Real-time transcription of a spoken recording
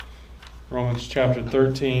Romans chapter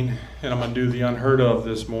 13, and I'm going to do the unheard of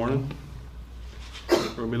this morning. We're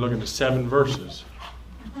going to be looking at 7 verses.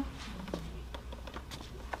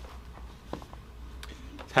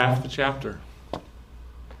 It's half the chapter.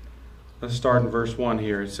 Let's start in verse 1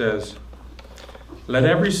 here. It says, "Let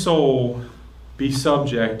every soul be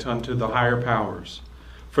subject unto the higher powers,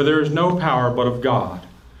 for there is no power but of God.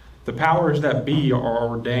 The powers that be are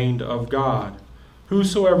ordained of God.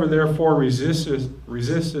 Whosoever therefore resists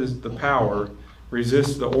the power,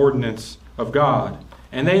 resists the ordinance of God.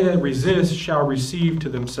 And they that resist shall receive to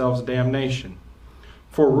themselves damnation.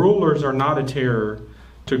 For rulers are not a terror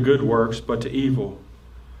to good works, but to evil.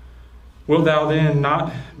 Wilt thou then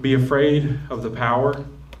not be afraid of the power?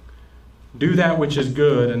 Do that which is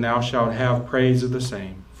good, and thou shalt have praise of the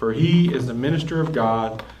same. For he is the minister of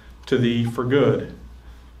God to thee for good.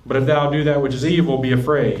 But if thou do that which is evil, be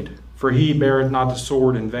afraid. For he beareth not the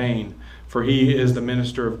sword in vain. For he is the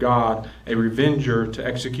minister of God, a revenger to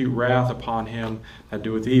execute wrath upon him that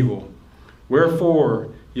doeth evil. Wherefore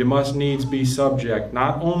ye must needs be subject,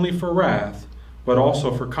 not only for wrath, but also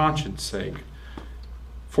for conscience sake.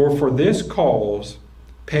 For this cause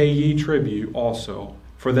pay ye tribute also,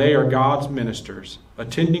 for they are God's ministers,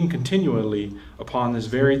 attending continually upon this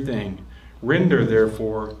very thing. Render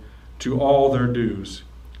therefore to all their dues.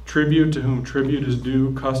 Tribute to whom tribute is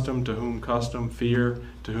due, custom to whom custom, fear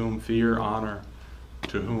to whom fear, honor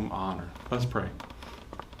to whom honor." Let's pray.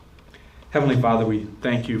 Heavenly Father, we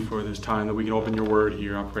thank you for this time that we can open your word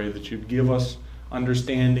here. I pray that you'd give us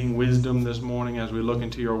understanding, wisdom this morning as we look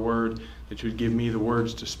into your word, that you'd give me the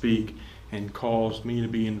words to speak and cause me to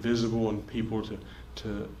be invisible and people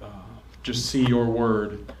to just see your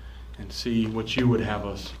word and see what you would have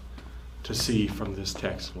us to see from this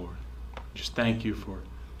text, Lord. Just thank you for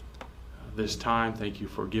this time. Thank you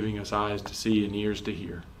for giving us eyes to see and ears to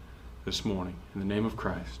hear this morning. In the name of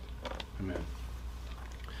Christ, amen.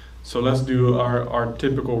 So let's do our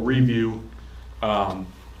typical review.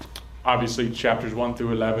 Obviously, chapters 1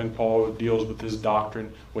 through 11, Paul deals with his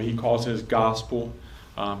doctrine, what he calls his gospel.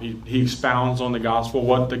 He expounds on the gospel,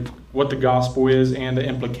 what the gospel is and the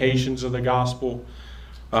implications of the gospel.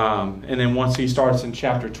 And then once he starts in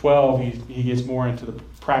chapter 12, he gets more into the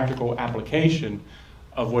practical application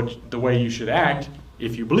of the way you should act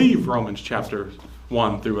if you believe Romans chapter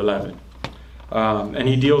 1 through 11. And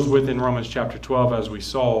he deals with, in Romans chapter 12, as we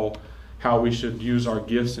saw, how we should use our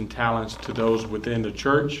gifts and talents to those within the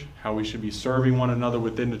church, how we should be serving one another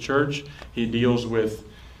within the church. He deals with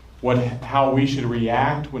how we should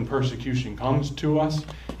react when persecution comes to us.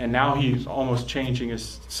 And now he's almost changing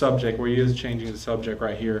his subject, where he is changing the subject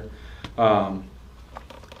right here.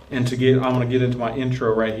 I'm going to get into my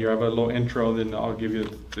intro right here. I have a little intro, then I'll give you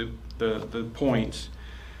the points.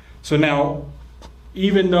 So now,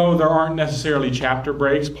 even though there aren't necessarily chapter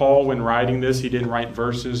breaks, Paul, when writing this, he didn't write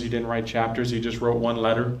verses, he didn't write chapters, he just wrote one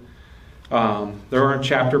letter. There aren't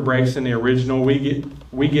chapter breaks in the original.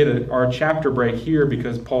 We get our chapter break here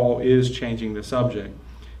because Paul is changing the subject.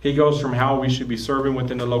 He goes from how we should be serving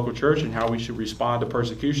within the local church and how we should respond to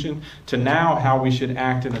persecution to now how we should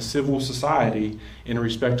act in a civil society in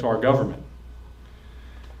respect to our government.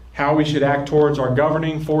 How we should act towards our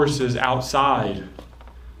governing forces outside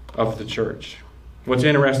of the church. What's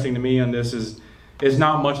interesting to me on this is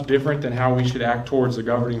not much different than how we should act towards the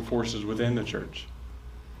governing forces within the church.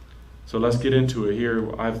 So let's get into it here.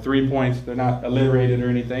 I have 3 points. They're not alliterated or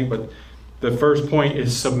anything, but the first point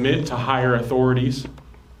is submit to higher authorities.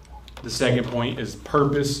 The second point is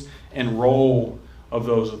purpose and role of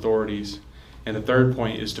those authorities. And the third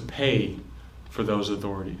point is to pay for those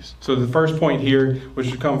authorities. So the first point here, which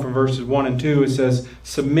would come from verses 1 and 2, it says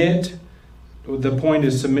submit. The point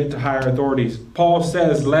is submit to higher authorities. Paul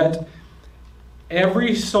says, let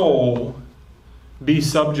every soul be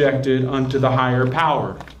subjected unto the higher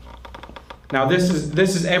power. Now this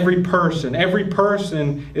is every person. Every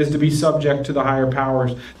person is to be subject to the higher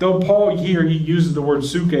powers. Though Paul here he uses the word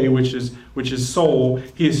suke, which is soul,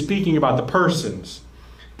 he is speaking about the persons.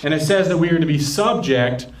 And it says that we are to be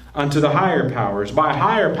subject unto the higher powers. By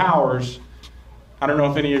higher powers, I don't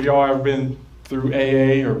know if any of y'all have ever been through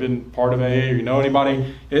AA or been part of AA or you know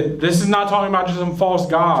anybody. This is not talking about just some false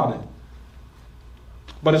god,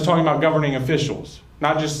 but it's talking about governing officials.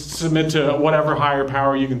 Not just submit to whatever higher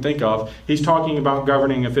power you can think of. He's talking about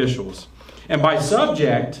governing officials. And by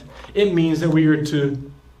subject, it means that we are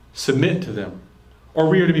to submit to them. Or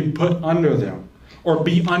we are to be put under them. Or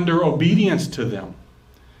be under obedience to them.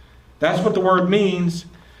 That's what the word means.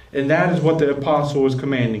 And that is what the apostle is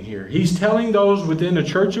commanding here. He's telling those within the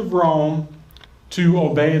Church of Rome to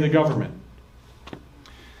obey the government.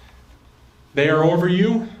 They are over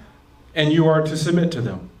you, and you are to submit to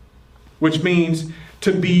them. which means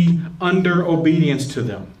to be under obedience to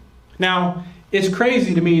them. Now, it's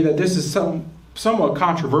crazy to me that this is somewhat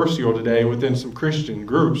controversial today within some Christian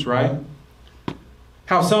groups, right?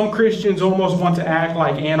 How some Christians almost want to act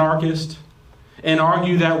like anarchists and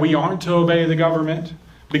argue that we aren't to obey the government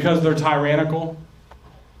because they're tyrannical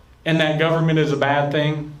and that government is a bad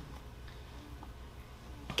thing.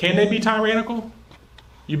 Can they be tyrannical?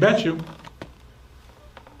 You bet you.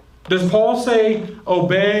 Does Paul say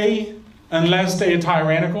obey unless they are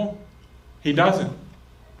tyrannical? He doesn't.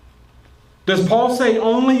 Does Paul say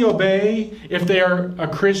only obey if they are a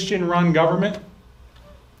Christian-run government?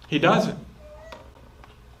 He doesn't.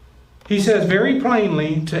 He says very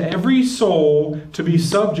plainly to every soul to be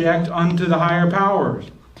subject unto the higher powers.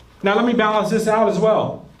 Now let me balance this out as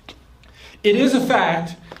well. It is a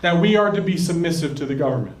fact that we are to be submissive to the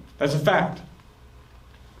government. That's a fact.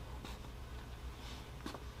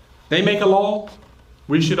 They make a law,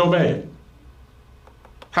 we should obey it.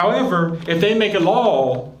 However, if they make a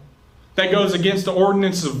law that goes against the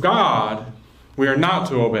ordinances of God, we are not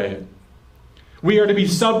to obey it. We are to be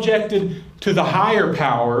subjected to the higher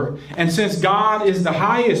power, and since God is the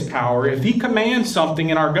highest power, if He commands something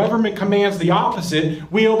and our government commands the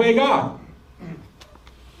opposite, we obey God.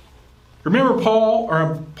 Remember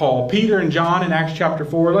Peter and John in Acts chapter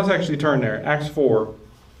 4? Let's actually turn there. Acts 4.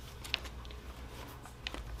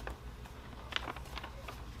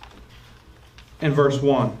 And verse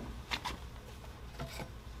 1.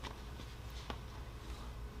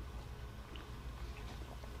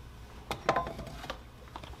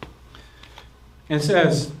 And it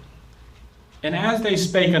says, and as they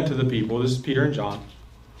spake unto the people, this is Peter and John,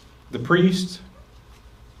 the priests,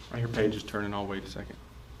 right, your page is turning, I'll wait a second.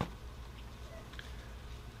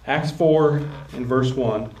 Acts 4 and verse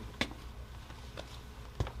 1.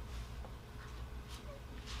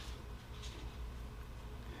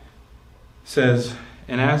 Says,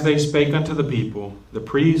 and as they spake unto the people, the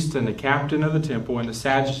priest and the captain of the temple and the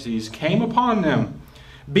Sadducees came upon them,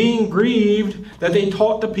 being grieved that they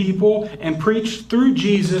taught the people and preached through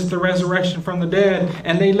Jesus the resurrection from the dead.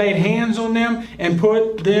 And they laid hands on them and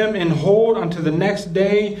put them in hold unto the next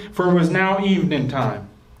day, for it was now evening time.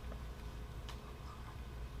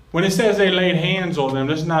 When it says they laid hands on them,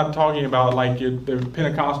 this is not talking about like the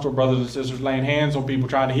Pentecostal brothers and sisters laying hands on people,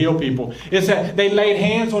 trying to heal people. It's that they laid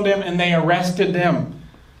hands on them and they arrested them.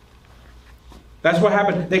 That's what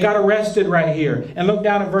happened. They got arrested right here. And look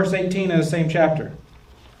down at verse 18 in the same chapter.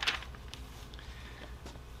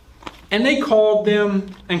 And they called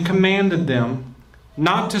them and commanded them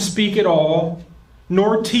not to speak at all,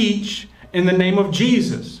 nor teach in the name of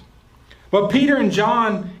Jesus. But Peter and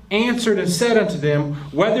John answered and said unto them,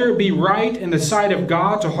 whether it be right in the sight of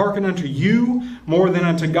God to hearken unto you more than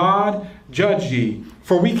unto God, judge ye.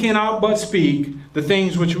 For we cannot but speak the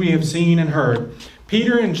things which we have seen and heard.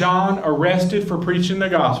 Peter and John arrested for preaching the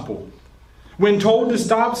gospel. When told to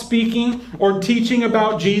stop speaking or teaching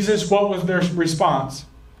about Jesus, what was their response?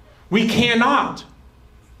 We cannot.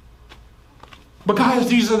 Because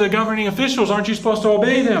these are the governing officials, aren't you supposed to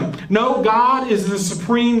obey them? No, God is the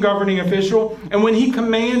supreme governing official. And when you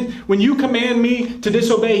command me to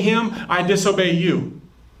disobey Him, I disobey you.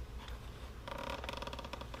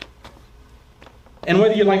 And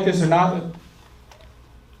whether you like this or not,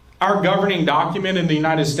 our governing document in the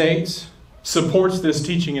United States supports this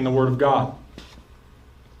teaching in the Word of God.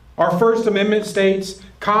 Our First Amendment states,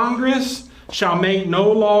 Congress shall make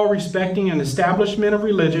no law respecting an establishment of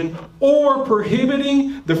religion or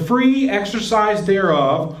prohibiting the free exercise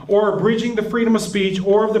thereof or abridging the freedom of speech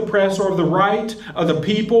or of the press or of the right of the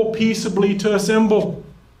people peaceably to assemble.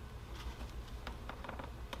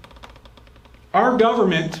 Our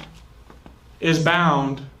government is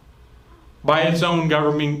bound by its own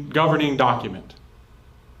governing document.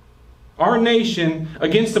 Our nation,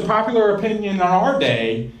 against the popular opinion on our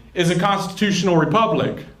day, is a constitutional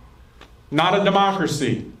republic, not a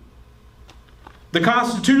democracy. The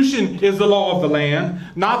Constitution is the law of the land,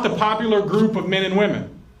 not the popular group of men and women.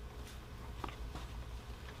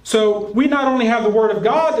 So we not only have the Word of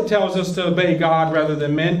God that tells us to obey God rather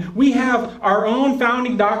than men, we have our own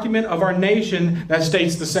founding document of our nation that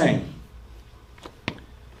states the same.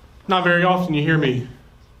 Not very often you hear me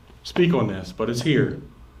speak on this, but it's here.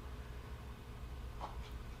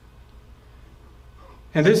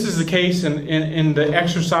 And this is the case in the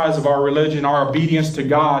exercise of our religion, our obedience to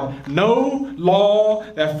God. No law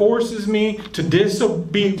that forces me to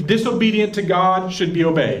be disobedient to God should be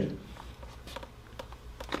obeyed.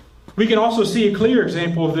 We can also see a clear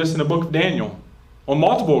example of this in the book of Daniel on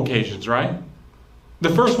multiple occasions, right? The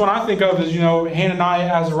first one I think of is, Hananiah,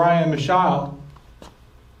 Azariah, and Mishael.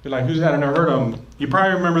 You're like, who's that? I never heard of them. You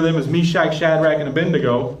probably remember them as Meshach, Shadrach, and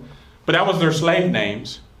Abednego, but that was their slave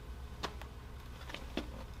names.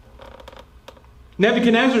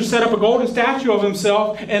 Nebuchadnezzar set up a golden statue of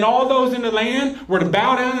himself, and all those in the land were to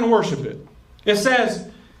bow down and worship it. It says,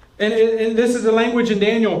 and this is the language in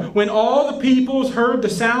Daniel, when all the peoples heard the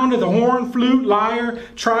sound of the horn, flute, lyre,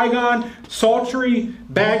 trigon, psaltery,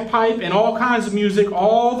 bagpipe, and all kinds of music,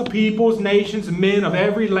 all the peoples, nations, and men of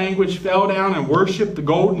every language fell down and worshipped the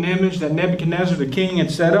golden image that Nebuchadnezzar the king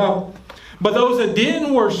had set up. But those that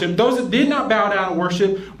didn't worship, those that did not bow down and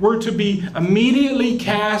worship, were to be immediately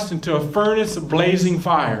cast into a furnace of blazing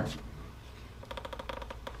fire.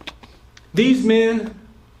 These men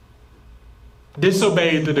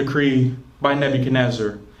disobeyed the decree by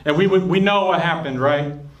Nebuchadnezzar. And we know what happened,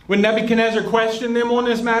 right? When Nebuchadnezzar questioned them on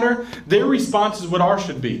this matter, their response is what ours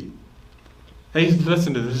should be. Hey,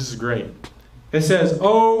 listen to this. This is great. It says,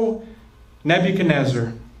 "O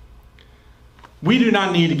Nebuchadnezzar, we do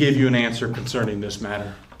not need to give you an answer concerning this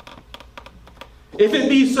matter. If it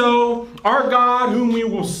be so, our God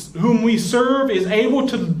whom we serve is able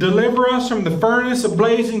to deliver us from the furnace of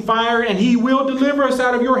blazing fire, and He will deliver us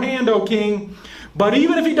out of your hand, O king. But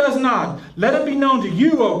even if He does not, let it be known to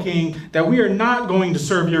you, O king, that we are not going to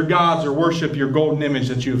serve your gods or worship your golden image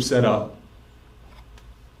that you have set up."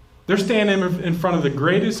 They're standing in front of the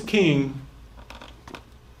greatest king,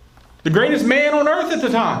 the greatest man on earth at the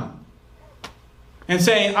time, and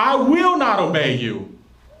saying, "I will not obey you."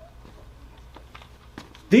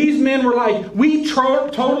 These men were like, "We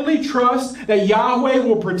totally trust that Yahweh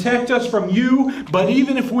will protect us from you, but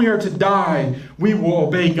even if we are to die, we will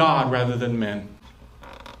obey God rather than men."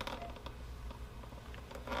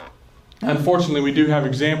 Unfortunately, we do have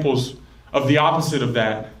examples of the opposite of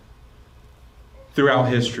that throughout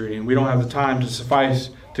history, and we don't have the time to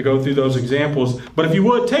suffice to go through those examples. But if you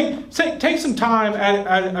would, take some time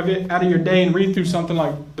out of your day and read through something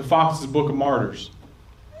like the Fox's Book of Martyrs.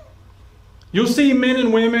 You'll see men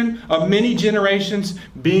and women of many generations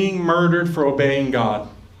being murdered for obeying God.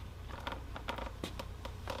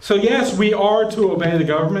 So yes, we are to obey the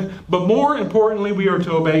government, but more importantly, we are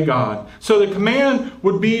to obey God. So the command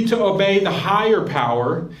would be to obey the higher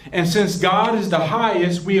power, and since God is the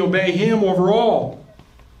highest, we obey Him over all.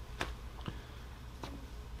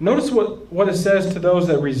 Notice what it says to those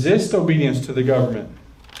that resist obedience to the government.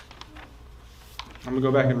 I'm going to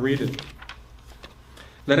go back and read it.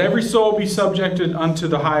 "Let every soul be subjected unto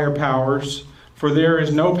the higher powers, for there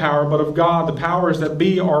is no power but of God. The powers that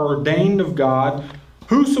be are ordained of God.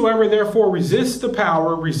 Whosoever therefore resists the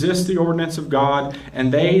power, resists the ordinance of God,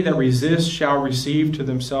 and they that resist shall receive to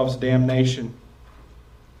themselves damnation."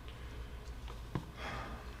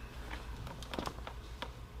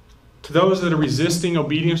 To those that are resisting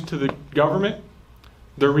obedience to the government,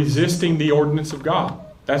 they're resisting the ordinance of God.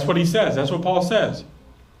 That's what he says. That's what Paul says.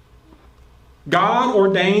 God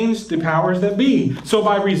ordains the powers that be. So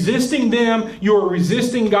by resisting them, you are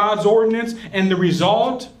resisting God's ordinance, and the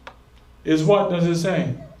result is, what does it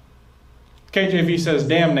say? KJV says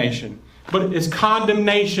damnation, but it's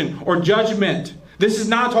condemnation or judgment. This is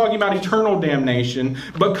not talking about eternal damnation,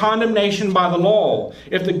 but condemnation by the law.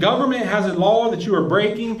 If the government has a law that you are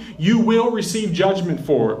breaking, you will receive judgment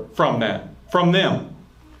from them.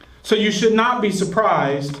 So you should not be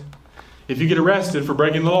surprised if you get arrested for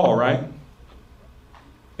breaking the law, right?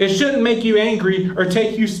 It shouldn't make you angry or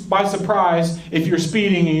take you by surprise if you're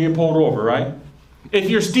speeding and you get pulled over, right? If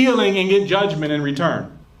you're stealing and get judgment in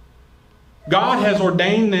return. God has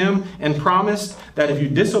ordained them and promised that if you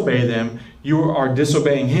disobey them, you are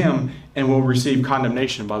disobeying Him and will receive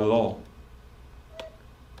condemnation by the law.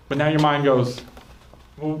 But now your mind goes,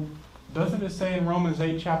 well, doesn't it say in Romans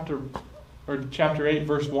 8 chapter 8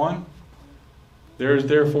 verse 1? There is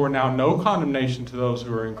therefore now no condemnation to those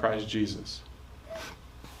who are in Christ Jesus.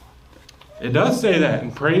 It does say that,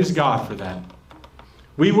 and praise God for that.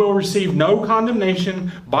 We will receive no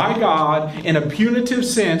condemnation by God in a punitive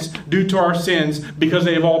sense due to our sins because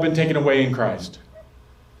they have all been taken away in Christ.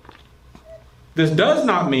 This does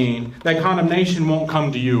not mean that condemnation won't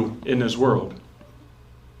come to you in this world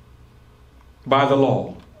by the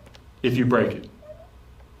law if you break it.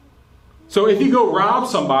 So if you go rob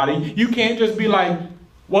somebody, you can't just be like,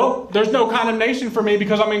 well, there's no condemnation for me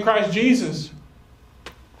because I'm in Christ Jesus.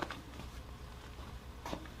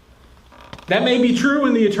 That may be true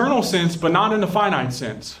in the eternal sense, but not in the finite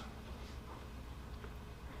sense.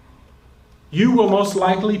 You will most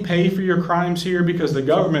likely pay for your crimes here because the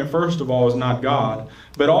government, first of all, is not God.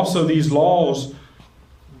 But also these laws,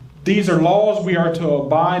 these are laws we are to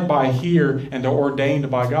abide by here and they're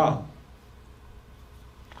ordained by God.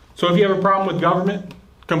 So if you have a problem with government,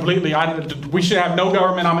 completely, we should have no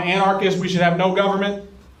government, I'm an anarchist, we should have no government,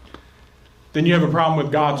 then you have a problem with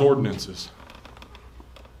God's ordinances.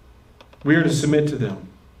 We are to submit to them.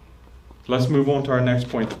 Let's move on to our next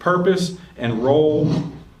point. The purpose and role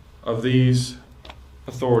of these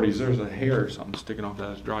authorities. There's a hair or something sticking off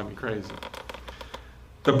that's driving me crazy.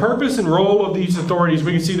 The purpose and role of these authorities,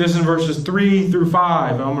 we can see this in verses 3 through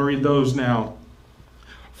 5. I'm going to read those now.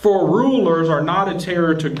 For rulers are not a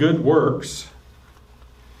terror to good works,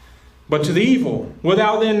 but to the evil. Wilt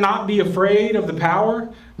thou then not be afraid of the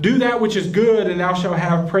power? Do that which is good, and thou shalt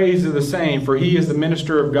have praise of the same, for he is the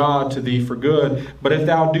minister of God to thee for good. But if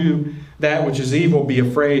thou do that which is evil, be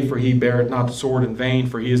afraid, for he beareth not the sword in vain,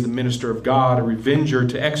 for he is the minister of God, a revenger,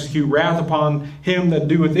 to execute wrath upon him that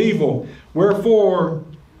doeth evil. Wherefore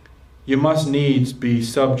you must needs be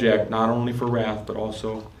subject, not only for wrath, but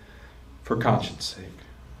also for conscience sake.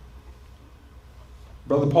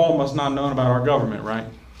 Brother Paul must not have known about our government, right?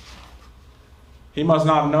 He must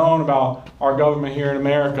not have known about our government here in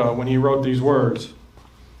America when he wrote these words.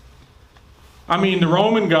 I mean, the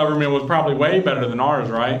Roman government was probably way better than ours,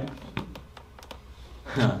 right?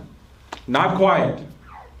 Not quite.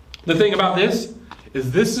 The thing about this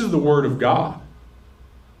is the Word of God.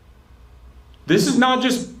 This is not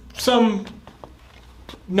just some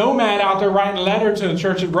nomad out there writing a letter to the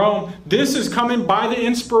church at Rome. This is coming by the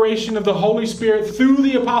inspiration of the Holy Spirit through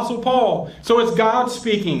the Apostle Paul. So it's God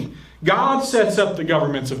speaking. God sets up the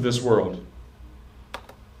governments of this world.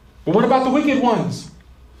 But what about the wicked ones?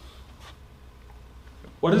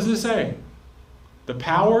 What does this say? The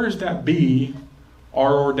powers that be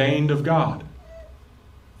are ordained of God.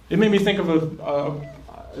 It made me think of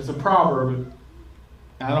it's a proverb.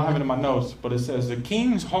 I don't have it in my notes, but it says, the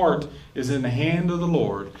king's heart is in the hand of the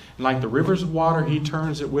Lord, and like the rivers of water, he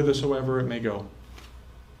turns it whithersoever it may go.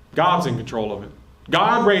 God's in control of it.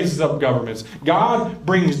 God raises up governments. God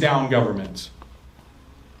brings down governments.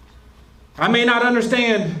 I may not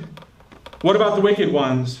understand what about the wicked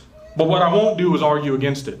ones, but what I won't do is argue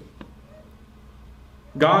against it.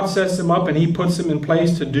 God sets them up and he puts them in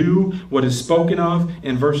place to do what is spoken of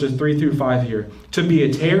in verses 3 through 5 here. To be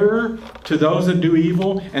a terror to those that do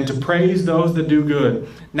evil and to praise those that do good.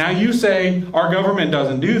 Now you say our government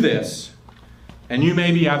doesn't do this. And you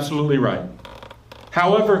may be absolutely right.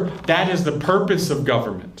 However, that is the purpose of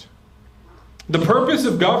government. The purpose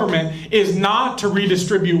of government is not to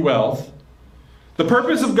redistribute wealth. The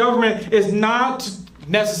purpose of government is not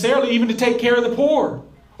necessarily even to take care of the poor.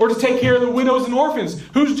 Or to take care of the widows and orphans.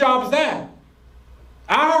 Whose job is that?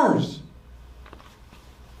 Ours.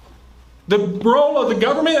 The role of the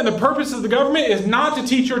government and the purpose of the government is not to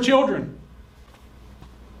teach your children.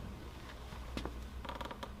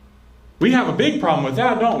 We have a big problem with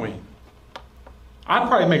that, don't we? I'd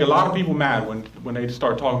probably make a lot of people mad when they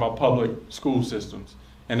start talking about public school systems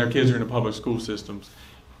and their kids are in the public school systems.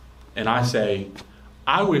 And I say,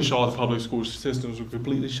 I wish all the public school systems were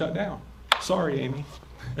completely shut down. Sorry, Amy.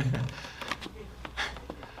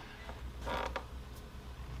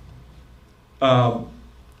 I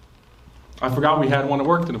forgot we had one that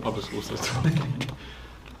worked in the public school system.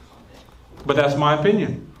 But that's my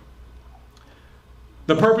opinion.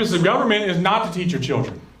 The purpose of government is not to teach your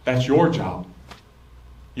children. That's your job.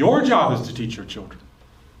 Your job is to teach your children.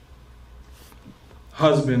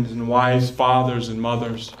 Husbands and wives, fathers and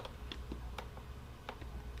mothers.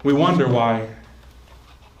 We wonder why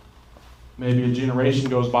maybe a generation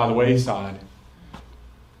goes by the wayside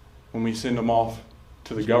when we send them off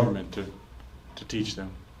to the government to teach them.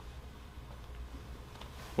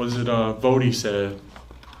 What is it Vody said?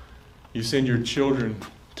 You send your children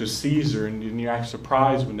to Caesar and you act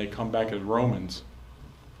surprised when they come back as Romans.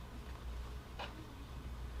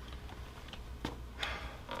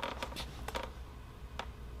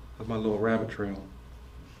 That's my little rabbit trail.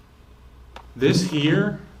 This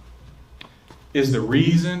here is the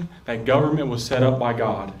reason that government was set up by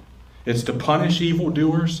God. It's to punish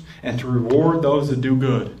evildoers and to reward those that do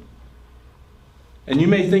good. And you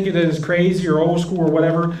may think it is crazy or old school or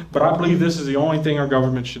whatever, but I believe this is the only thing our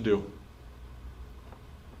government should do.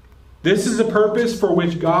 This is the purpose for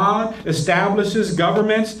which God establishes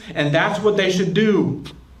governments, and that's what they should do.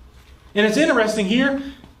 And it's interesting here,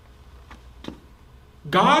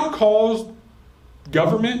 God calls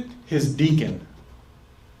government his deacon.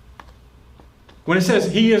 When it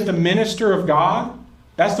says he is the minister of God,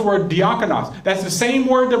 that's the word diakonos. That's the same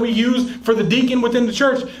word that we use for the deacon within the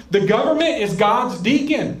church. The government is God's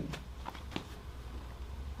deacon.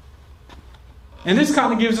 And this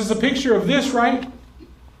kind of gives us a picture of this, right?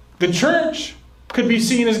 The church could be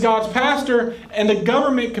seen as God's pastor, and the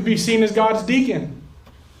government could be seen as God's deacon.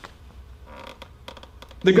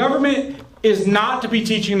 The government is not to be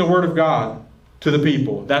teaching the Word of God to the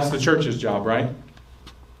people. That's the church's job, right?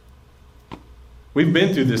 We've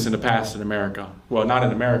been through this in the past in America. Well, not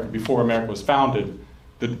in America. Before America was founded,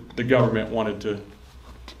 the government wanted to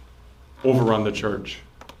overrun the church.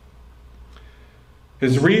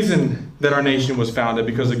 His reason that our nation was founded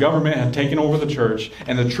because the government had taken over the church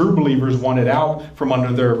and the true believers wanted out from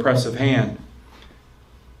under their oppressive hand.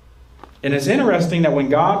 And it's interesting that when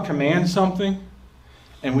God commands something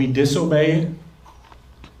and we disobey it,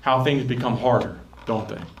 how things become harder, don't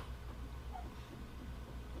they?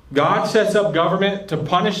 God sets up government to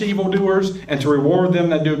punish evildoers and to reward them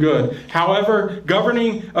that do good. However,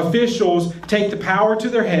 governing officials take the power to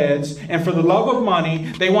their heads, and for the love of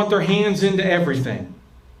money, they want their hands into everything.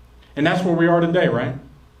 And that's where we are today, right?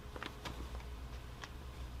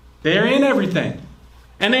 They're in everything.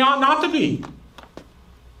 And they ought not to be.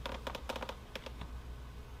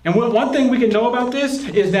 And one thing we can know about this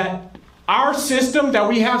is that our system that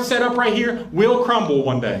we have set up right here will crumble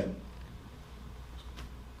one day.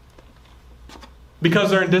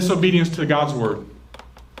 Because they're in disobedience to God's word.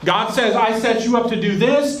 God says, I set you up to do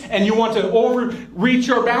this, and you want to overreach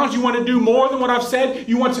your bounds. You want to do more than what I've said.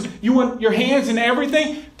 You want your hands in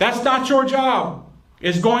everything. That's not your job.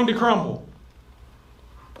 It's going to crumble.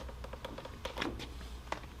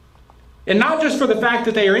 And not just for the fact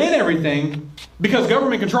that they are in everything, because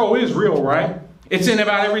government control is real, right? It's in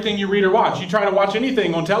about everything you read or watch. You try to watch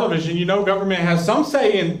anything on television, you know government has some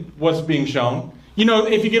say in what's being shown. You know,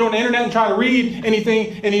 if you get on the internet and try to read anything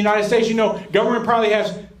in the United States, you know government probably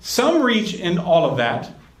has some reach in all of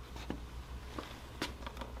that.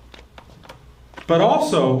 But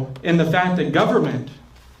also in the fact that government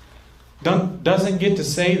doesn't get to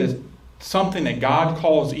say that something that God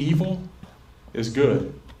calls evil is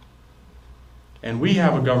good. And we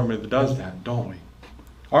have a government that does that, don't we?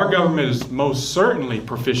 Our government is most certainly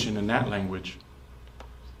proficient in that language.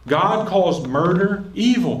 God calls murder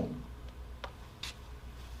evil.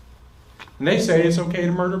 And they say it's okay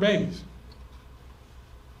to murder babies.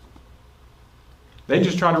 They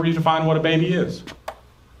just try to redefine what a baby is.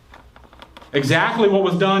 Exactly what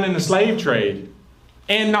was done in the slave trade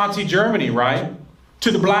and Nazi Germany, right? To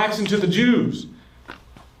the blacks and to the Jews.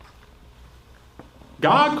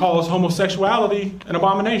 God calls homosexuality an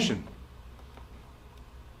abomination.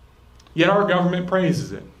 Yet our government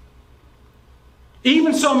praises it.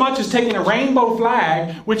 Even so much as taking a rainbow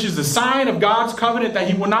flag, which is the sign of God's covenant that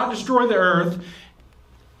He will not destroy the earth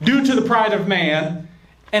due to the pride of man,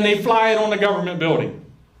 and they fly it on the government building.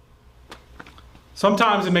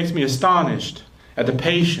 Sometimes it makes me astonished at the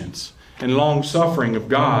patience and long suffering of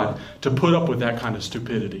God to put up with that kind of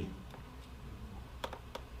stupidity.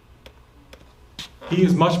 He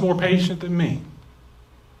is much more patient than me.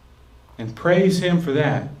 And praise Him for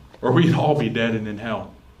that, or we'd all be dead and in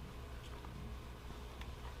hell.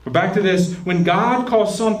 But back to this, when God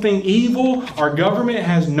calls something evil, our government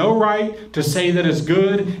has no right to say that it's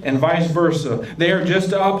good and vice versa. They are just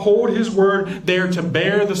to uphold His word. They are to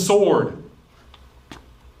bear the sword.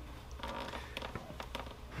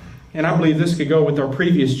 And I believe this could go with our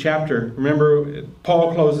previous chapter. Remember,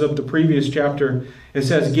 Paul closes up the previous chapter. It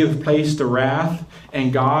says, give place to wrath.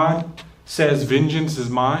 And God says, vengeance is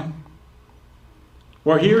mine.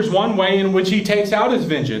 Well, here's one way in which He takes out His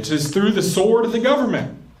vengeance. Is through the sword of the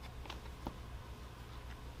government.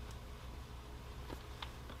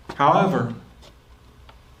 However,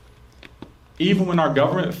 even when our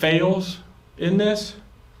government fails in this,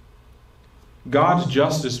 God's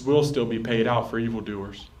justice will still be paid out for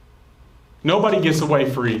evildoers. Nobody gets away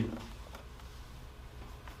free.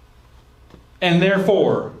 And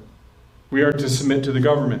therefore, we are to submit to the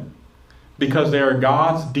government because they are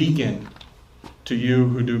God's deacon to you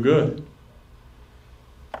who do good.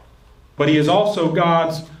 But He is also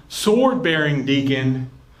God's sword-bearing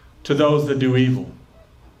deacon to those that do evil.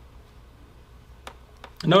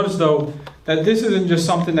 Notice, though, that this isn't just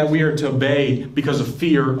something that we are to obey because of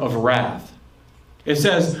fear of wrath. It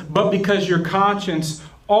says, but because your conscience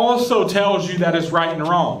also tells you that it's right and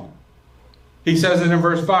wrong. He says it in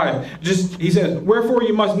verse 5. He says, wherefore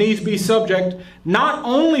you must needs be subject, not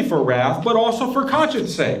only for wrath, but also for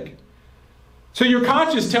conscience sake. So your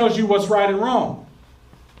conscience tells you what's right and wrong.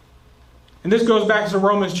 And this goes back to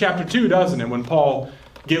Romans chapter 2, doesn't it? When Paul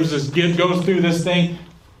goes through this thing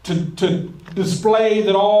to display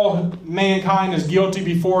that all mankind is guilty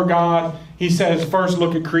before God. He says, first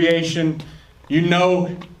look at creation. You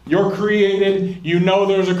know you're created. You know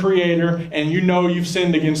there's a creator. And you know you've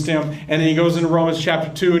sinned against Him. And then he goes into Romans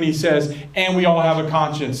chapter 2 and he says, and we all have a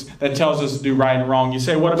conscience that tells us to do right and wrong. You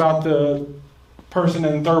say, what about the person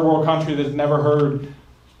in a third world country that's never heard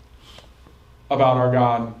about our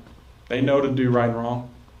God? They know to do right and wrong.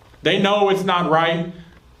 They know it's not right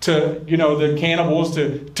to, the cannibals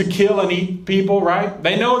to kill and eat people, right?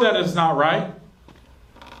 They know that it's not right.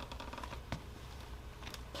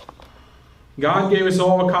 God gave us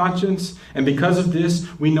all a conscience, and because of this,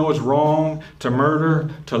 we know it's wrong to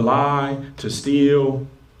murder, to lie, to steal.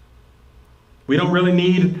 We don't really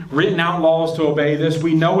need written out laws to obey this.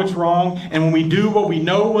 We know it's wrong, and when we do what we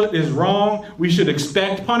know is wrong, we should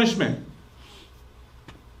expect punishment.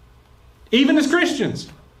 Even as Christians.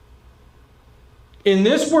 In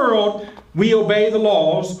this world, we obey the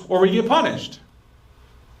laws or we get punished.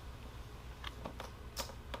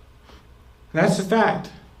 That's a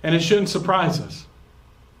fact. And it shouldn't surprise us.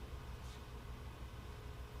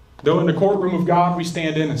 Though in the courtroom of God we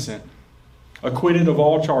stand innocent, acquitted of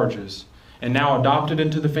all charges, and now adopted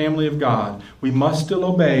into the family of God, we must still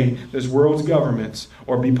obey this world's governments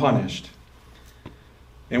or be punished.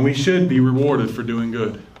 And we should be rewarded for doing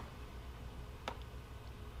good.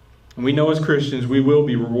 And we know as Christians we will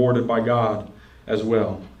be rewarded by God as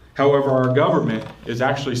well. However, our government is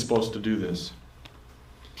actually supposed to do this.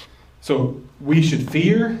 So we should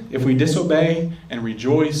fear if we disobey and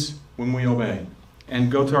rejoice when we obey. And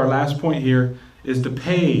go to our last point here is to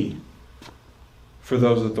pay for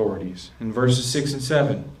those authorities. In verses 6 and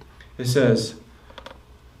 7, it says,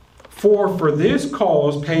 For this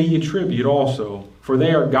cause pay ye tribute also, for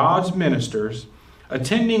they are God's ministers,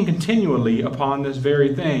 attending continually upon this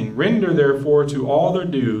very thing. Render therefore to all their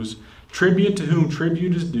dues, tribute to whom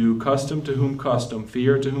tribute is due, custom to whom custom,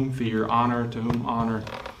 fear to whom fear, honor to whom honor.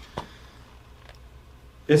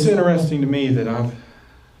 It's interesting to me that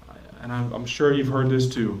I'm sure you've heard this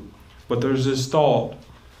too, but there's this thought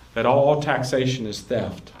that all taxation is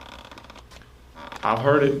theft. I've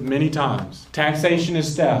heard it many times. Taxation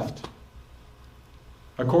is theft.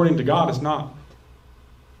 According to God, it's not.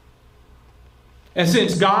 And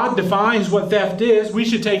since God defines what theft is, we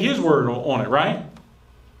should take His word on it, right?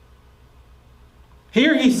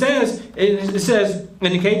 Here He says, it says,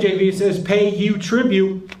 in the KJV it says, pay you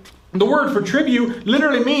tribute. The word for tribute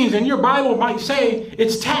literally means, and your Bible might say,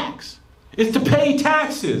 it's tax. It's to pay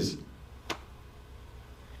taxes.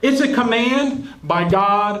 It's a command by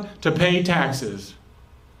God to pay taxes.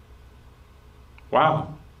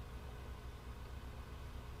 Wow.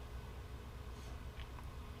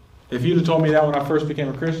 If you'd have told me that when I first became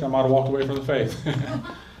a Christian, I might have walked away from the faith.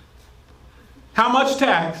 How much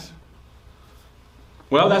tax?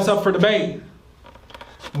 Well, that's up for debate.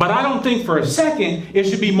 But I don't think for a second it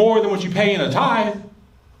should be more than what you pay in a tithe.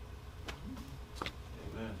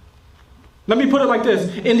 Amen. Let me put it like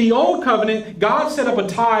this. In the Old Covenant, God set up a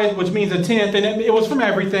tithe, which means a tenth, and it was from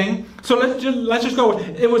everything. So let's just go with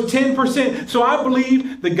it. It was 10%. So I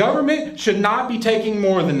believe the government should not be taking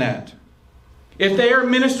more than that. If they are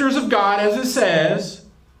ministers of God, as it says,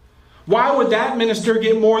 why would that minister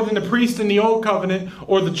get more than the priest in the Old Covenant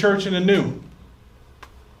or the church in the New?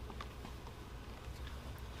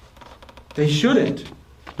 They shouldn't.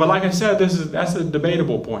 But like I said, that's a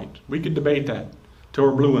debatable point. We could debate that till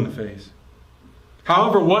we're blue in the face.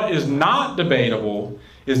 However, what is not debatable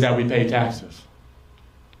is that we pay taxes.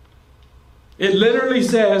 It literally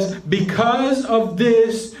says, because of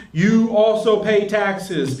this, you also pay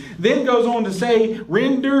taxes. Then goes on to say,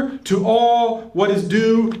 render to all what is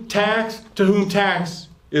due, tax to whom tax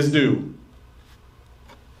is due.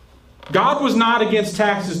 God was not against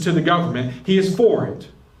taxes to the government. He is for it.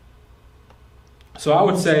 So I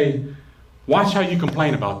would say, watch how you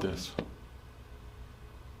complain about this.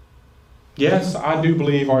 Yes, I do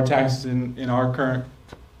believe our taxes in our current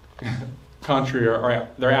country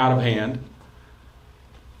they're out of hand.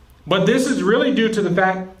 But this is really due to the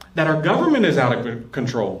fact that our government is out of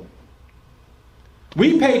control.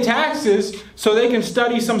 We pay taxes so they can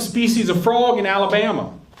study some species of frog in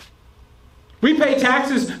Alabama. We pay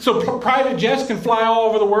taxes so private jets can fly all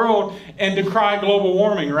over the world and decry global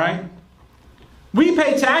warming, right? We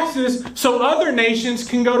pay taxes so other nations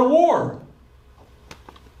can go to war.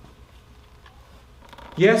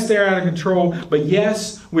 Yes, they're out of control, but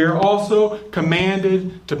yes, we are also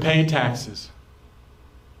commanded to pay taxes.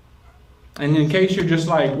 And in case you're just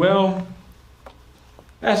like, well,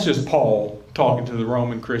 that's just Paul talking to the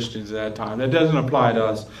Roman Christians at that time. That doesn't apply to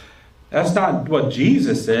us. That's not what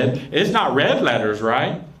Jesus said. It's not red letters,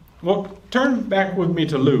 right? Well, turn back with me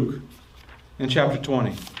to Luke in chapter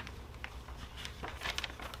 20.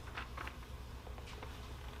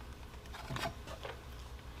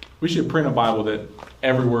 We should print a Bible that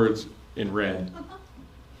every word's in red.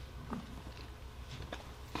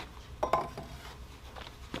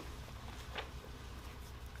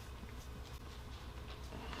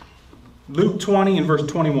 Luke 20 and verse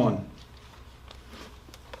 21.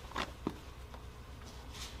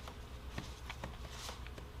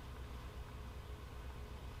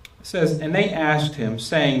 It says, and they asked him,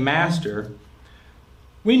 saying, Master,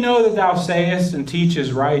 we know that thou sayest and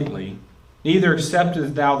teachest rightly, neither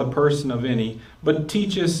acceptest thou the person of any, but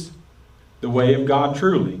teachest the way of God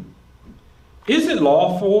truly. Is it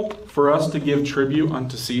lawful for us to give tribute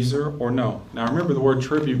unto Caesar or no? Now remember, the word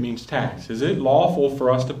tribute means tax. Is it lawful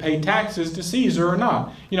for us to pay taxes to Caesar or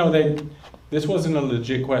not? This wasn't a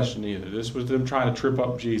legit question either. This was them trying to trip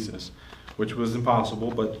up Jesus, which was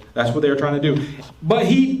impossible, but that's what they were trying to do. But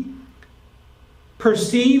he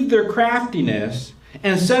perceived their craftiness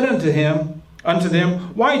and said unto them,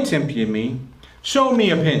 Why tempt ye me? Show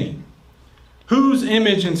me a penny. Whose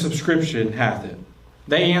image and subscription hath it?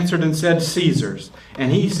 They answered and said, Caesar's.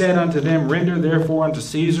 And he said unto them, Render therefore unto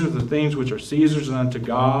Caesar the things which are Caesar's, and unto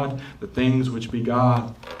God the things which be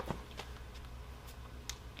God.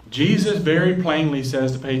 Jesus very plainly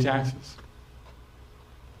says to pay taxes.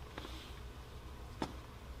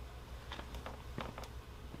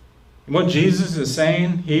 What Jesus is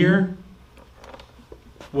saying here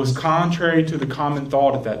was contrary to the common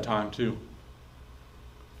thought at that time too.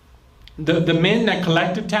 The men that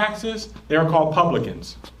collected taxes, they were called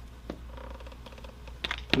publicans.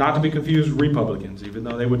 Not to be confused with Republicans, even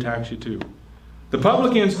though they would tax you too. The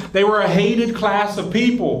publicans, they were a hated class of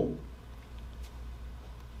people.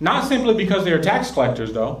 Not simply because they were tax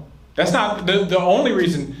collectors, though. That's not the only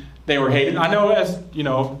reason they were hated. I know,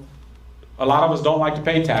 a lot of us don't like to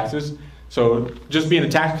pay taxes, so just being a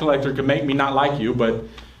tax collector could make me not like you, but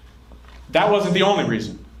that wasn't the only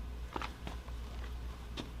reason.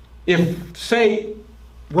 If, say,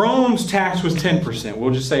 Rome's tax was 10%,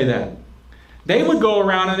 we'll just say that, they would go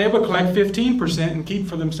around and they would collect 15% and keep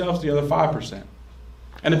for themselves the other 5%.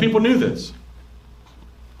 And the people knew this.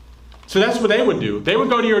 So that's what they would do. They would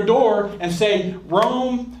go to your door and say,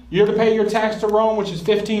 Rome, you're to pay your tax to Rome, which is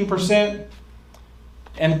 15%.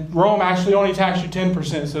 And Rome actually only taxed you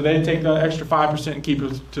 10%, so they take the extra 5% and keep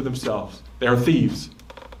it to themselves. They're thieves.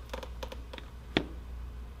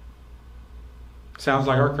 Sounds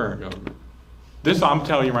like our current government. This, I'm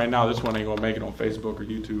telling you right now, this one ain't going to make it on Facebook or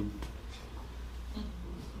YouTube.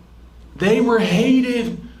 They were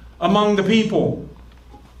hated among the people,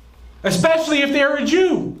 especially if they're a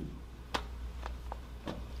Jew.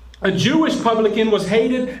 A Jewish publican was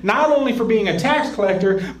hated not only for being a tax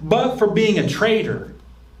collector, but for being a traitor.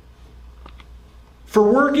 For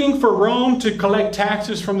working for Rome to collect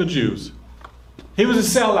taxes from the Jews. He was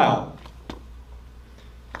a sellout.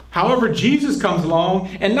 However, Jesus comes along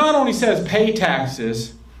and not only says pay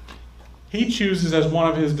taxes, he chooses as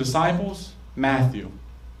one of his disciples Matthew,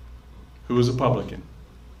 who was a publican,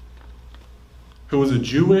 who was a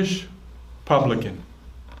Jewish publican.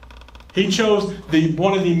 He chose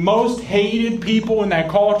one of the most hated people in that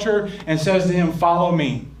culture and says to him, follow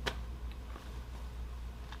me.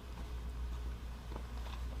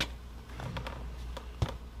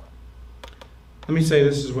 Let me say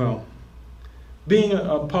this as well. Being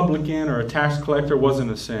a publican or a tax collector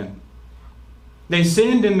wasn't a sin. They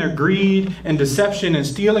sinned in their greed and deception and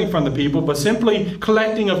stealing from the people, but simply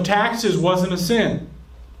collecting of taxes wasn't a sin.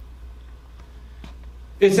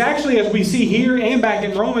 It's actually, as we see here and back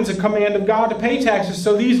in Romans, a command of God to pay taxes.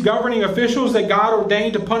 So these governing officials that God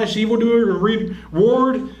ordained to punish evildoers and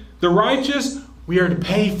reward the righteous, we are to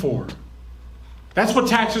pay for. That's what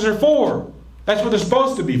taxes are for. That's what they're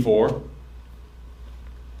supposed to be for.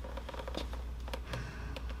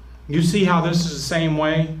 You see how this is the same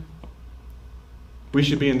way we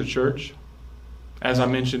should be in the church, as I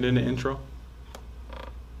mentioned in the intro?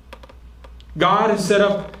 God has set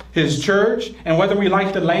up His church, and whether we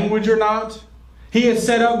like the language or not, He has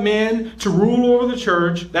set up men to rule over the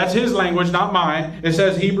church. That's His language, not mine. It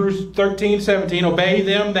says, Hebrews 13:17, obey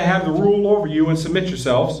them that have the rule over you and submit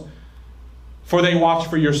yourselves, for they watch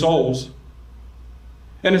for your souls.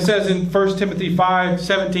 And it says in 1 Timothy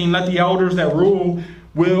 5:17, let the elders that rule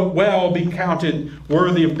will well be counted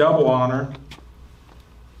worthy of double honor.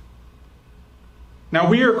 Now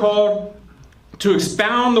we are called to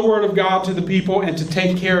expound the word of God to the people and to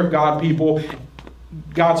take care of God's people,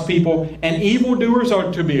 and evildoers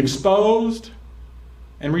are to be exposed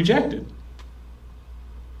and rejected.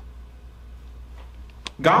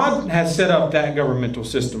 God has set up that governmental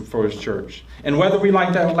system for His church, and whether we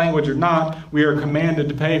like that language or not, we are commanded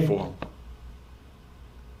to pay for it.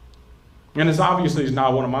 And this obviously is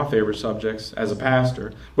not one of my favorite subjects as a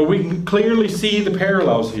pastor, but we can clearly see the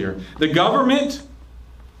parallels here. The government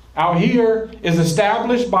out here is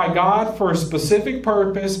established by God for a specific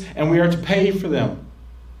purpose, and we are to pay for them.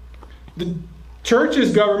 The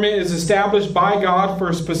church's government is established by God for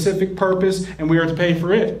a specific purpose, and we are to pay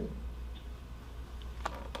for it.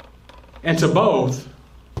 And to both,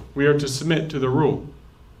 we are to submit to the rule.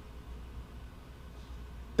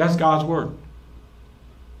 That's God's word.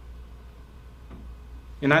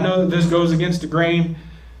 And I know that this goes against the grain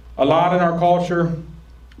a lot in our culture,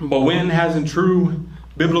 but when hasn't true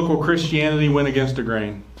biblical Christianity went against the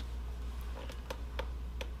grain?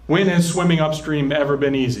 When has swimming upstream ever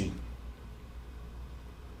been easy?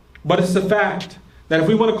 But it's the fact that if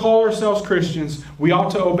we want to call ourselves Christians, we ought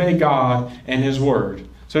to obey God and His Word.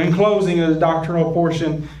 So in closing of the doctrinal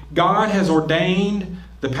portion, God has ordained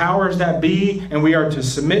the powers that be, and we are to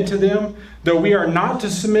submit to them. Though we are not to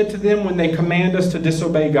submit to them when they command us to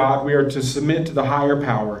disobey God, we are to submit to the higher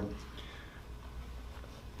power.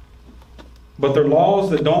 But their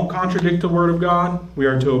laws that don't contradict the Word of God, we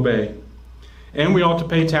are to obey. And we ought to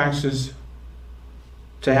pay taxes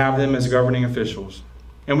to have them as governing officials.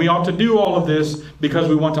 And we ought to do all of this because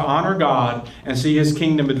we want to honor God and see His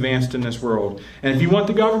kingdom advanced in this world. And if you want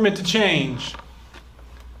the government to change,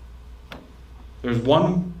 there's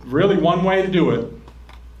one way to do it.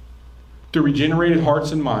 Through regenerated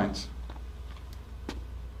hearts and minds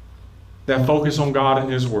that focus on God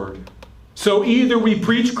and His Word. So either we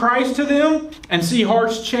preach Christ to them and see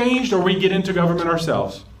hearts changed, or we get into government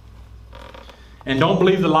ourselves. And don't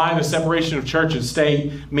believe the lie the separation of church and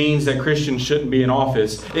state means that Christians shouldn't be in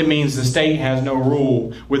office. It means the state has no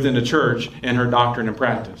rule within the church in her doctrine and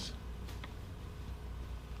practice.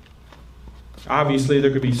 Obviously,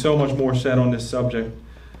 there could be so much more said on this subject.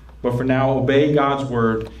 But for now, obey God's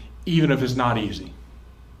Word, even if it's not easy.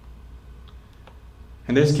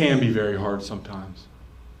 And this can be very hard sometimes.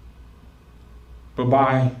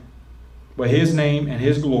 But His name and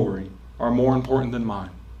His glory are more important than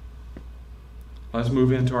mine. Let's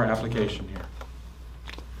move into our application here.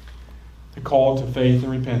 The call to faith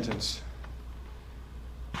and repentance.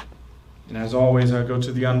 And as always, I go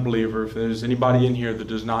to the unbeliever. If there's anybody in here that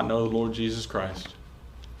does not know the Lord Jesus Christ.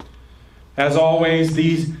 As always,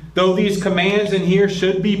 though these commands in here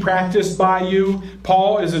should be practiced by you,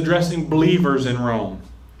 Paul is addressing believers in Rome.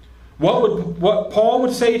 What Paul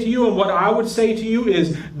would say to you and what I would say to you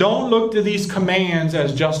is, don't look to these commands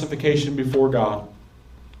as justification before God.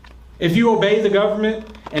 If you obey the government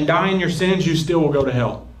and die in your sins, you still will go to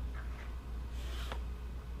hell.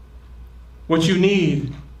 What you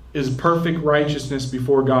need is perfect righteousness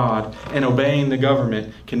before God, and obeying the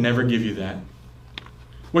government can never give you that.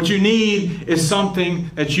 What you need is something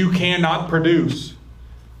that you cannot produce.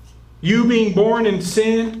 You being born in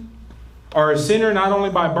sin are a sinner not only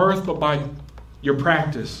by birth, but by your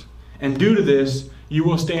practice. And due to this, you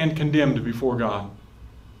will stand condemned before God.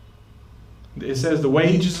 It says the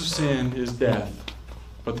wages of sin is death,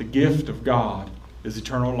 but the gift of God is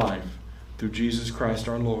eternal life through Jesus Christ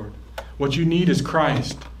our Lord. What you need is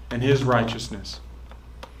Christ and His righteousness.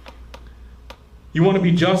 You want to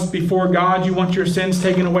be just before God? You want your sins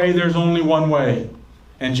taken away? There's only one way.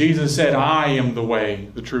 And Jesus said, I am the way,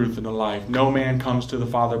 the truth, and the life. No man comes to the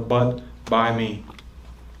Father but by me.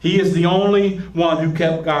 He is the only one who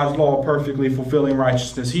kept God's law perfectly, fulfilling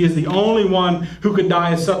righteousness. He is the only one who could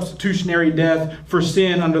die a substitutionary death for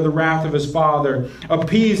sin under the wrath of His Father,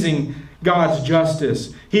 appeasing God's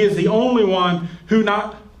justice. He is the only one who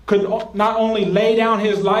could not only lay down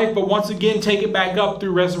His life, but once again take it back up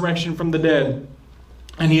through resurrection from the dead.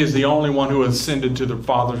 And He is the only one who ascended to the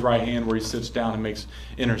Father's right hand, where He sits down and makes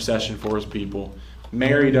intercession for His people.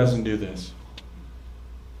 Mary doesn't do this.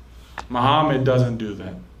 Muhammad doesn't do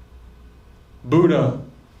that. Buddha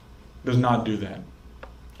does not do that.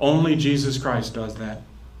 Only Jesus Christ does that.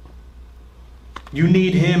 You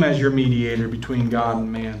need Him as your mediator between God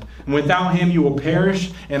and man. And without Him you will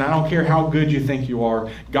perish, and I don't care how good you think you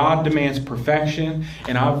are. God demands perfection,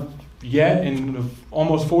 and I've yet, in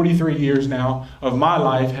almost 43 years now of my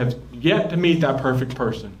life, have yet to meet that perfect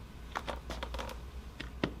person.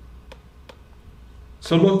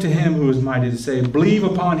 So look to Him who is mighty to save. Believe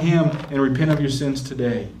upon Him and repent of your sins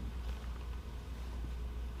today.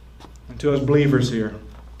 And to us believers here,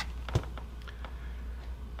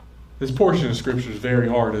 this portion of Scripture is very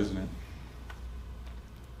hard, isn't it?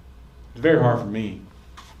 It's very hard for me,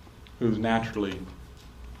 who's naturally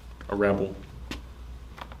a rebel.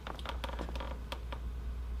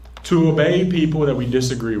 To obey people that we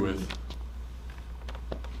disagree with.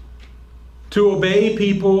 To obey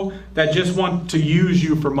people that just want to use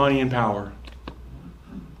you for money and power.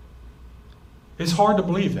 It's hard to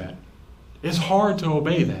believe that. It's hard to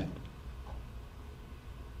obey that.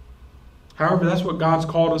 However, that's what God's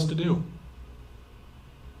called us to do.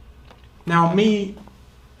 Now, me,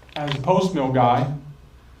 as a post-mill guy,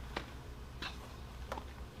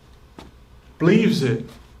 believes it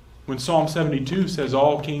when Psalm 72 says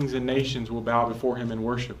all kings and nations will bow before Him in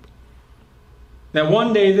worship. That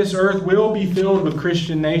one day this earth will be filled with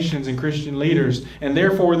Christian nations and Christian leaders, and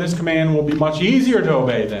therefore this command will be much easier to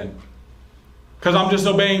obey then. Because I'm just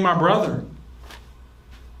obeying my brother.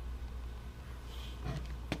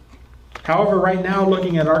 However, right now,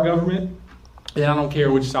 looking at our government, and I don't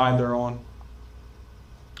care which side they're on.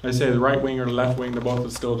 They say the right wing or the left wing, they're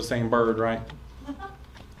both still the same bird, right?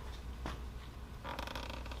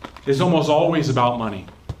 It's almost always about money.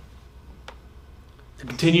 To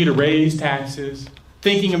continue to raise taxes,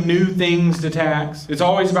 thinking of new things to tax. It's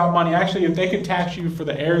always about money. Actually, if they could tax you for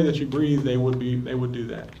the air that you breathe, they would do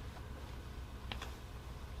that.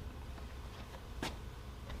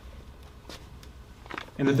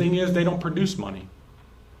 And the thing is, they don't produce money.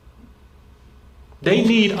 They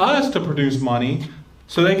need us to produce money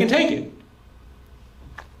so they can take it.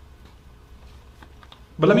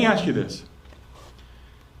 But let me ask you this.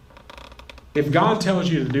 If God tells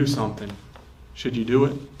you to do something, should you do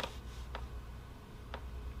it?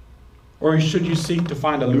 Or should you seek to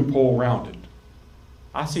find a loophole around it?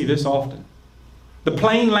 I see this often. The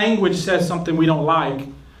plain language says something we don't like,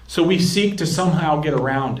 so we seek to somehow get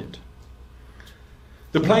around it.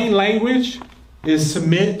 The plain language is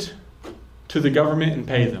submit to the government and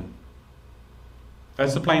pay them.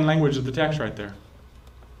 That's the plain language of the text right there.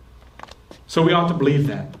 So we ought to believe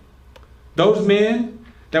that. Those men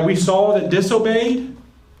that we saw that disobeyed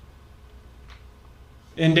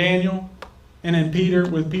in Daniel and in Peter,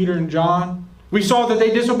 with Peter and John, we saw that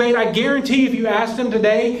they disobeyed. I guarantee if you asked them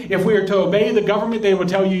today if we are to obey the government, they would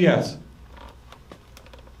tell you yes.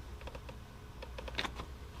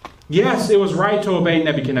 Yes, it was right to obey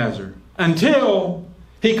Nebuchadnezzar until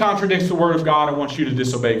he contradicts the word of God and wants you to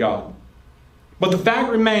disobey God. But the fact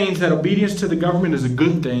remains that obedience to the government is a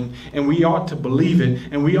good thing, and we ought to believe it,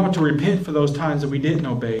 and we ought to repent for those times that we didn't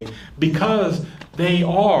obey, because they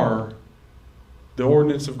are the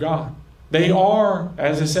ordinance of God. They are,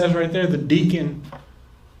 as it says right there, the deacon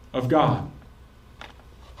of God.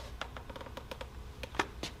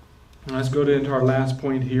 And let's go into our last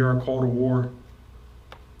point here, our call to war.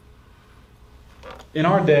 In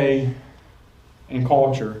our day and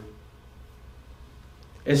culture,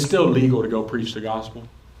 it's still legal to go preach the gospel.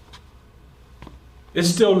 It's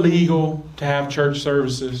still legal to have church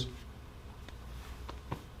services.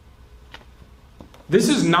 This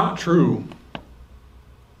is not true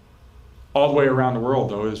all the way around the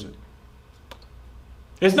world, though, is it?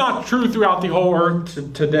 It's not true throughout the whole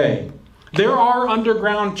earth today. There are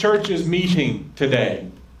underground churches meeting today.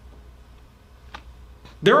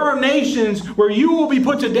 There are nations where you will be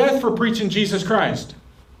put to death for preaching Jesus Christ.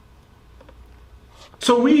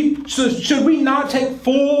 So should we not take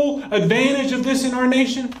full advantage of this in our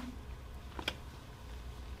nation?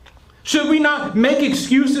 Should we not make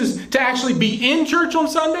excuses to actually be in church on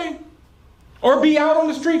Sunday? Or be out on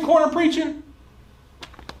the street corner preaching?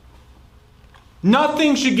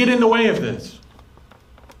 Nothing should get in the way of this.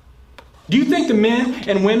 Do you think the men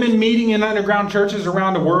and women meeting in underground churches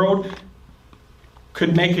around the world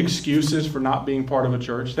could make excuses for not being part of a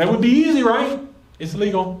church? That would be easy, right? It's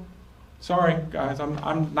legal. Sorry, guys, I'm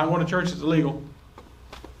not going to church. It's illegal.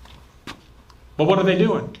 But what are they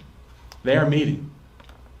doing? They are meeting.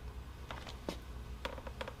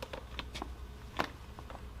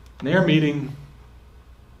 They are meeting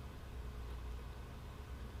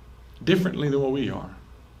differently than what we are.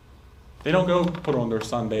 They don't go put on their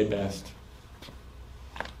Sunday best.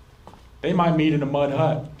 They might meet in a mud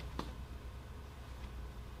hut.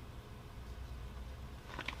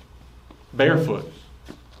 Barefoot,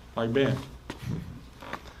 like Ben.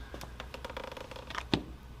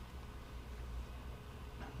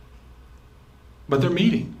 But they're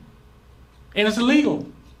meeting. And it's illegal.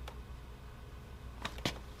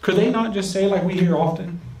 Could they not just say, like we hear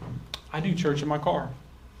often, I do church in my car?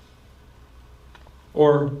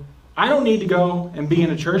 Or, I don't need to go and be in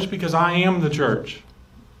a church because I am the church.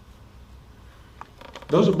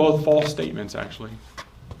 Those are both false statements, actually.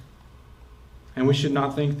 And we should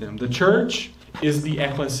not think them. The church is the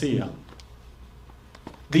ecclesia.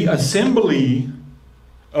 The assembly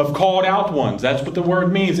of called out ones. That's what the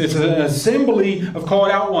word means. It's an assembly of called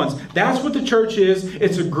out ones. That's what the church is.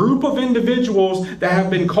 It's a group of individuals that have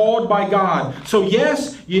been called by God. So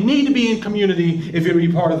yes, you need to be in community if you're to be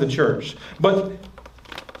part of the church. But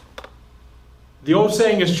the old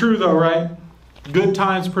saying is true though, right? Good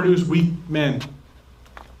times produce weak men.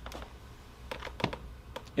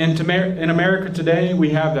 In America today,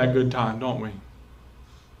 we have that good time, don't we?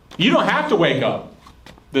 You don't have to wake up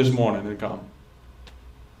this morning and come.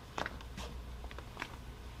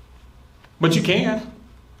 But you can.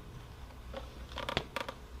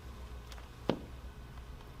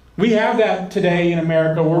 We have that today in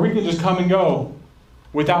America where we can just come and go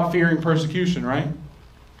without fearing persecution, right?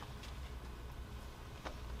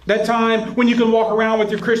 That time when you can walk around with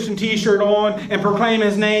your Christian t-shirt on and proclaim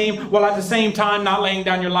His name while at the same time not laying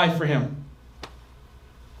down your life for Him.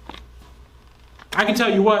 I can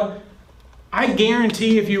tell you what, I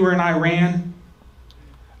guarantee if you were in Iran,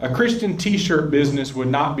 a Christian t-shirt business would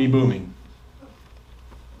not be booming.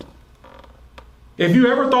 If you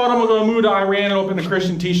ever thought I'm going to move to Iran and open a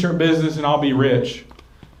Christian t-shirt business and I'll be rich,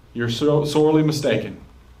 you're sorely mistaken.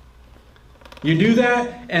 You do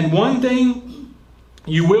that, and one thing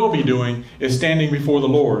you will be doing is standing before the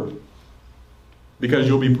Lord, because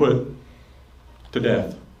you'll be put to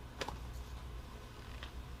death.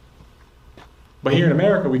 But here in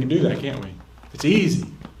America, we can do that, can't we? It's easy.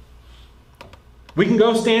 We can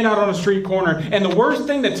go stand out on a street corner, and the worst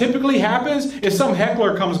thing that typically happens is some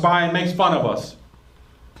heckler comes by and makes fun of us.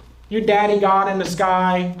 Your daddy God in the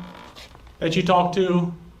sky that you talk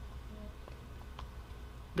to.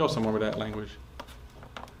 Go somewhere with that language.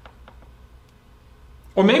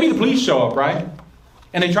 Or maybe the police show up, right?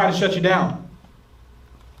 And they try to shut you down.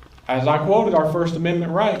 As I quoted our First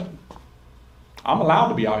Amendment right, I'm allowed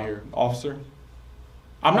to be out here, officer.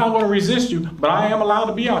 I'm not going to resist you, but I am allowed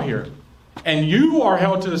to be out here. And you are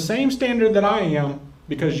held to the same standard that I am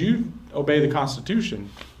because you obey the Constitution.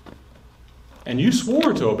 And you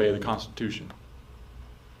swore to obey the Constitution.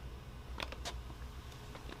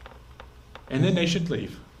 And then they should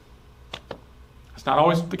leave. It's not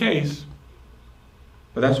always the case,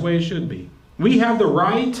 but that's the way it should be. We have the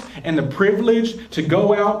right and the privilege to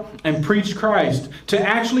go out and preach Christ, to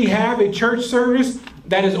actually have a church service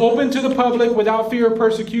that is open to the public without fear of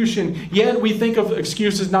persecution, yet we think of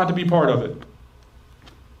excuses not to be part of it.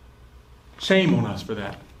 Shame on us for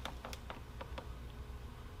that.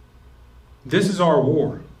 This is our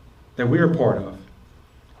war that we are part of.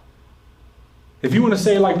 If you want to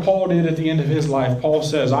say like Paul did at the end of his life, Paul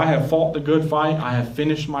says, I have fought the good fight, I have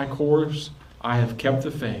finished my course, I have kept the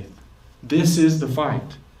faith. This is the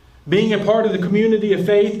fight. Being a part of the community of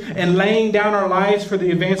faith and laying down our lives for the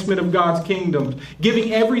advancement of God's kingdom.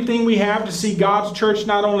 Giving everything we have to see God's church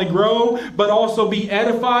not only grow, but also be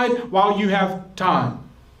edified while you have time.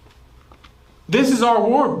 This is our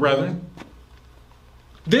war, brethren.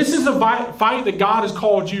 This is a fight that God has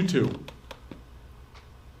called you to.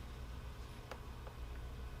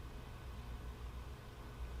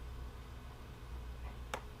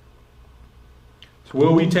 So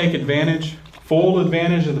will we take full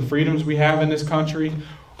advantage of the freedoms we have in this country,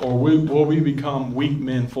 or will we become weak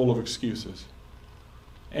men full of excuses?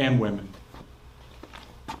 And women.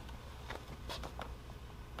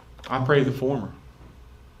 I pray the former.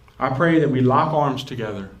 I pray that we lock arms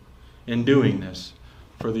together in doing this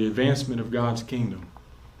for the advancement of God's kingdom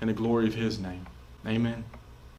and the glory of His name. Amen.